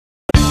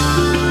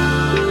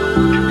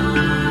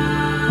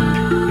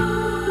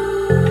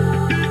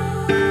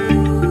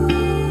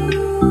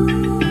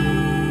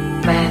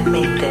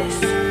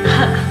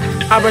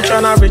I've been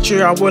trying to reach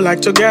you, I would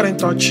like to get in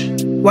touch.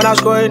 When I was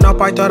growing up,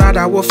 I thought that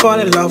I would fall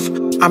in love.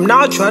 I'm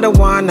now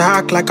 21, I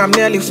act like I'm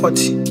nearly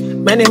 40.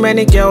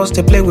 Many girls,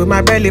 they play with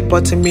my belly,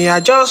 but to me, I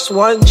just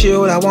want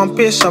you, I want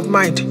peace of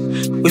mind.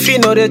 We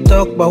feel know they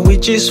talk, but we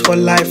just for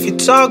life.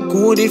 It's all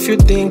good if you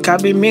think I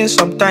be mean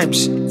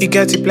sometimes. You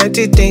get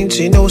plenty things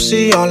you know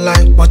see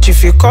online. But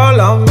if you call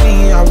on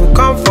me, I will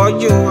come for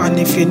you. And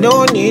if you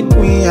don't need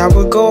me, I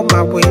will go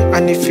my way.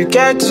 And if you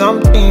get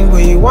something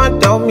where you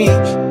want, tell me.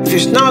 If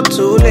it's not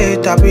too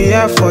late, I'll be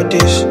here for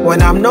this.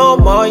 When I'm no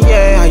more,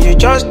 yeah, and you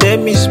just they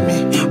miss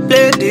me.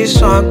 Play this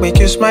song, make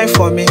you smile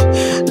for me.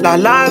 La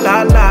la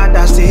la la,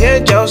 that's the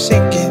angel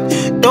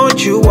singing.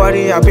 Don't you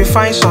worry, I'll be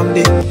fine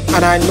someday.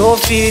 And I know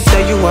feet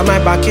tell you when my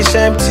back is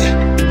empty.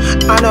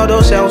 I know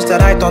those cells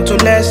that I turn to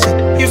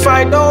lesson. If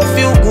I don't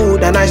feel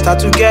good and I start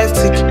to get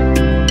sick,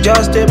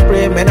 just a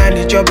pray, man, I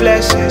need your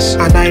blessings.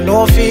 And I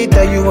know feet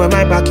tell you when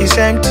my back is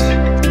empty.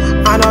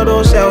 I know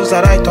those cells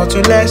that I turn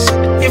to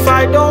lesson. If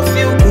I don't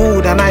feel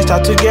good and I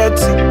start to get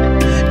sick,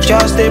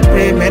 just a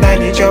pray, man, I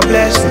need your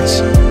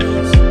blessings.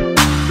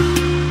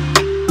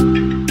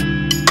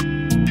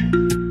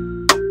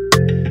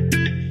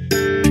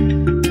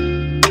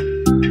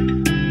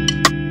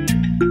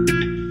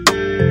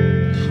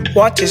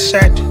 What you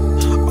said,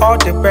 all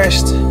the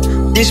best.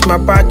 These my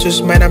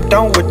battles, man, I'm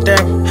done with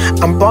them.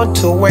 I'm born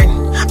to win,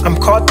 I'm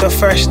caught the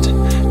first.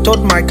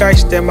 Told my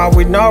guys them I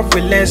will not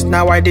relent.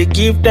 Now I they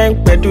give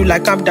them bedu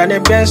like I'm done a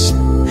best.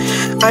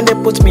 And they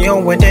put me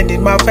on when they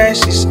did my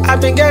verses.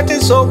 I've been getting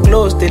so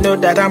close, they know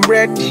that I'm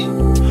ready.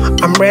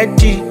 I'm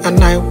ready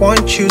and I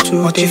want you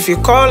to. But if you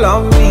call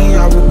on me,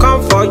 I will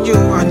come for you.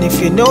 And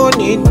if you don't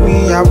need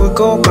me, I will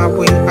go my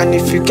way. And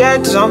if you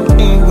get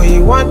something where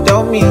you want,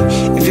 tell me.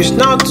 If it's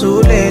not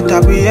too late,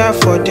 I'll be here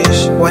for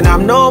this. When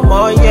I'm no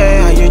more,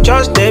 yeah, and you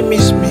just they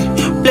miss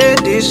me. Play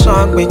this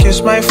song, make you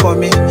smile for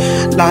me.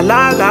 La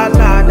la la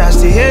la,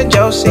 that's the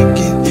angel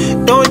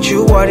singing. Don't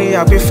you worry,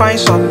 I'll be fine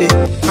someday.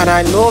 And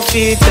I know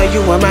feet tell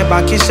you when my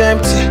back is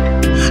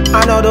empty.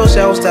 I know those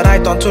cells that I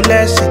turn to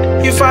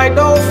lesson. If I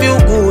don't feel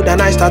good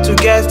and I start to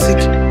get sick,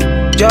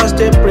 just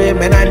a pray,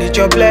 man, I need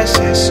your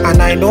blessings.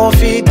 And I know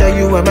feet tell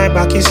you when my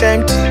back is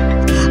empty.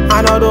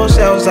 I know those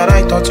cells that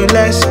I turn to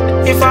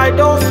lesson. If I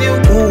don't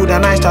feel good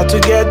and I start to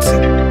get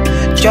sick,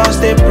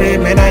 just a pray,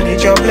 man, I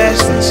need your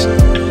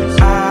blessings.